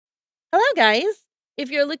guys! If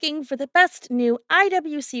you're looking for the best new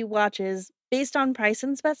IWC watches based on price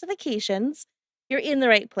and specifications, you're in the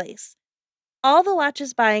right place. All the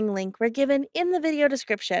watches buying link were given in the video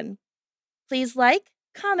description. Please like,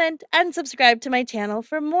 comment, and subscribe to my channel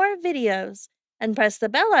for more videos, and press the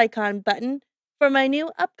bell icon button for my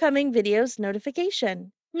new upcoming videos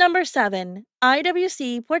notification. Number 7.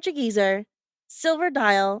 IWC Portuguieser Silver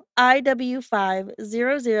Dial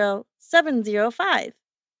IW500705.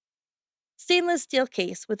 Stainless steel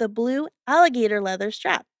case with a blue alligator leather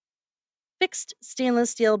strap. Fixed stainless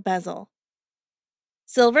steel bezel.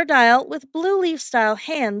 Silver dial with blue leaf style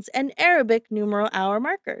hands and Arabic numeral hour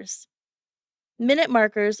markers. Minute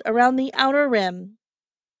markers around the outer rim.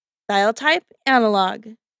 Dial type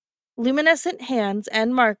analog. Luminescent hands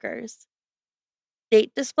and markers.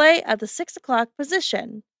 Date display at the 6 o'clock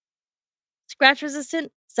position. Scratch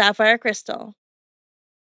resistant sapphire crystal.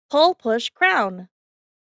 Pull push crown.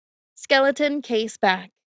 Skeleton case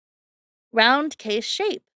back. Round case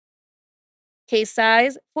shape. Case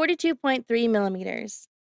size 42.3 millimeters.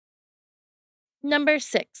 Number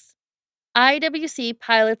 6. IWC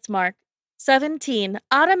Pilot's Mark 17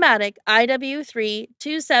 Automatic IW3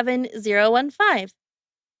 27015.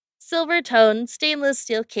 Silver tone stainless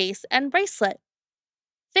steel case and bracelet.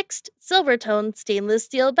 Fixed silver tone stainless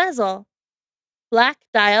steel bezel. Black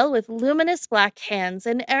dial with luminous black hands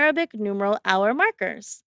and Arabic numeral hour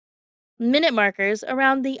markers. Minute markers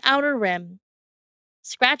around the outer rim.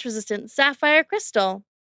 Scratch-resistant sapphire crystal.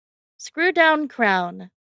 Screw-down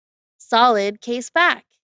crown. Solid case back.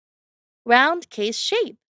 Round case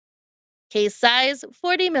shape. Case size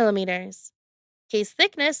 40 millimeters. Case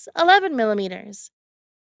thickness 11 millimeters.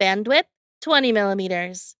 Bandwidth 20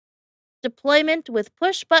 millimeters. Deployment with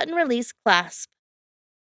push-button release clasp.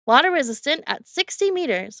 Water resistant at 60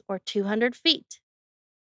 meters or 200 feet.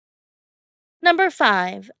 Number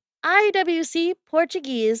 5. IWC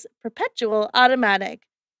Portuguese Perpetual Automatic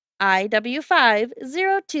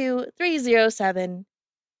IW502307.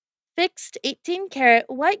 Fixed 18-karat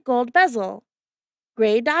white gold bezel.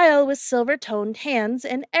 Gray dial with silver-toned hands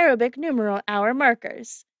and Arabic numeral hour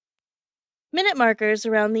markers. Minute markers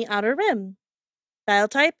around the outer rim. Dial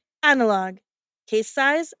type analog. Case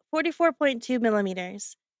size 44.2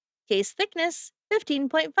 millimeters. Case thickness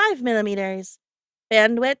 15.5 millimeters.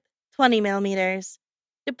 Bandwidth 20 millimeters.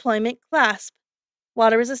 Deployment clasp.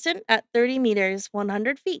 Water resistant at 30 meters,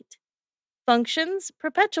 100 feet. Functions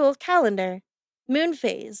perpetual calendar. Moon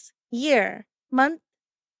phase. Year. Month.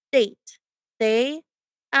 Date. Day.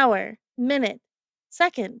 Hour. Minute.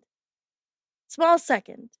 Second. Small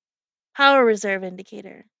second. Power reserve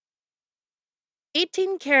indicator.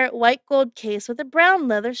 18-karat white gold case with a brown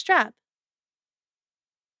leather strap.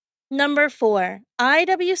 Number 4.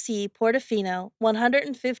 IWC Portofino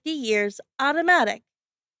 150 years automatic.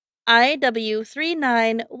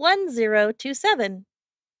 IW391027.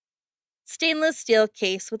 Stainless steel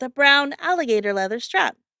case with a brown alligator leather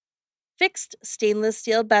strap. Fixed stainless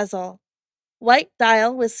steel bezel. White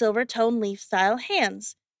dial with silver tone leaf style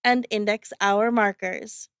hands and index hour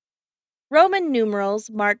markers. Roman numerals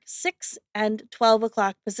mark 6 and 12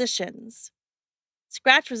 o'clock positions.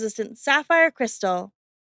 Scratch-resistant sapphire crystal.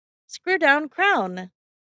 Screw-down crown.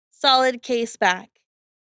 Solid case back.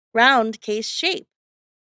 Round case shape.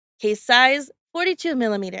 Case size 42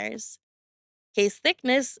 millimeters. Case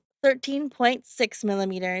thickness 13.6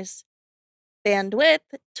 millimeters.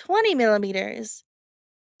 Bandwidth 20 millimeters.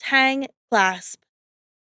 Tang clasp.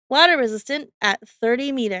 Water resistant at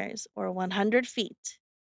 30 meters or 100 feet.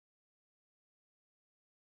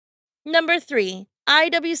 Number 3.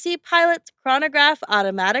 IWC Pilot's Chronograph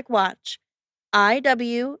Automatic Watch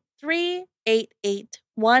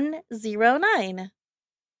IW388109.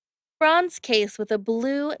 Bronze case with a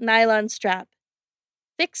blue nylon strap.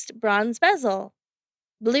 Fixed bronze bezel.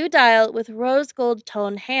 Blue dial with rose gold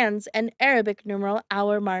tone hands and Arabic numeral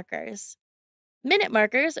hour markers. Minute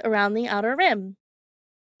markers around the outer rim.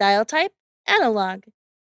 Dial type analog.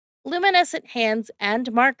 Luminescent hands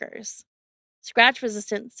and markers.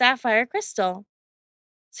 Scratch-resistant sapphire crystal.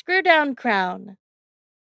 Screw-down crown.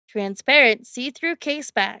 Transparent see-through case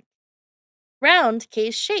back. Round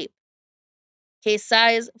case shape. Case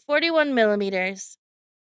size 41 millimeters.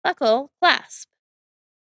 Buckle clasp.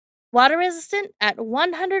 Water resistant at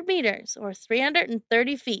 100 meters or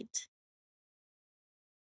 330 feet.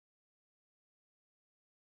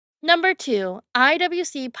 Number 2.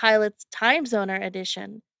 IWC Pilot's Time Zoner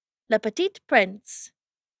Edition. Le Petit Prince.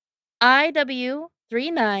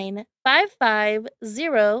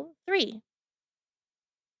 IW395503.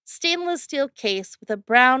 Stainless steel case with a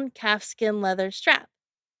brown calfskin leather strap.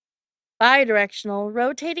 Bidirectional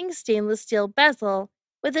rotating stainless steel bezel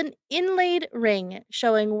with an inlaid ring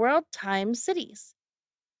showing world time cities.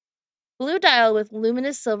 Blue dial with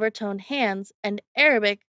luminous silver toned hands and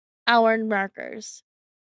Arabic hour markers.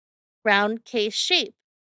 Round case shape.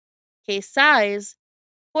 Case size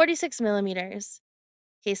 46 millimeters.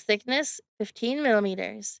 Case thickness 15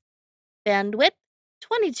 millimeters. Bandwidth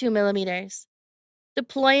 22 millimeters.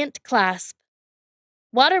 Deployant clasp.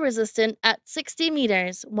 Water resistant at 60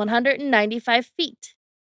 meters, 195 feet.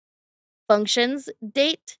 Functions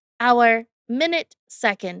date, hour, minute,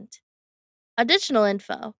 second. Additional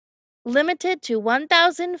info limited to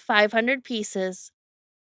 1,500 pieces.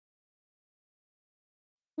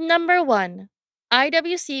 Number 1.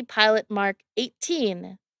 IWC Pilot Mark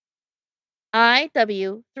 18.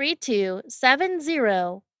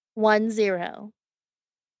 IW327010.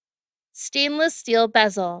 Stainless steel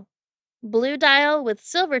bezel. Blue dial with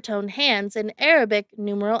silver toned hands and Arabic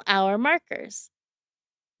numeral hour markers.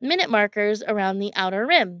 Minute markers around the outer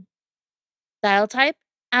rim. Dial type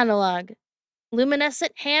analog.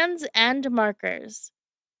 Luminescent hands and markers.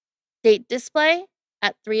 Date display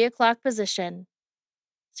at 3 o'clock position.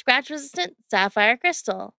 Scratch resistant sapphire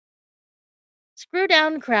crystal. Screw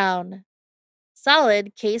down crown.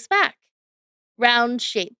 Solid case back. Round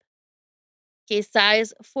shape. Case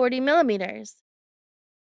size 40 millimeters.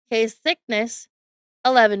 Case thickness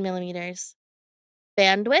 11 millimeters.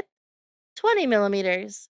 Bandwidth 20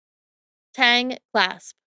 millimeters. Tang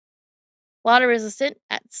clasp. Water resistant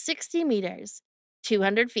at 60 meters,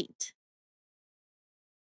 200 feet.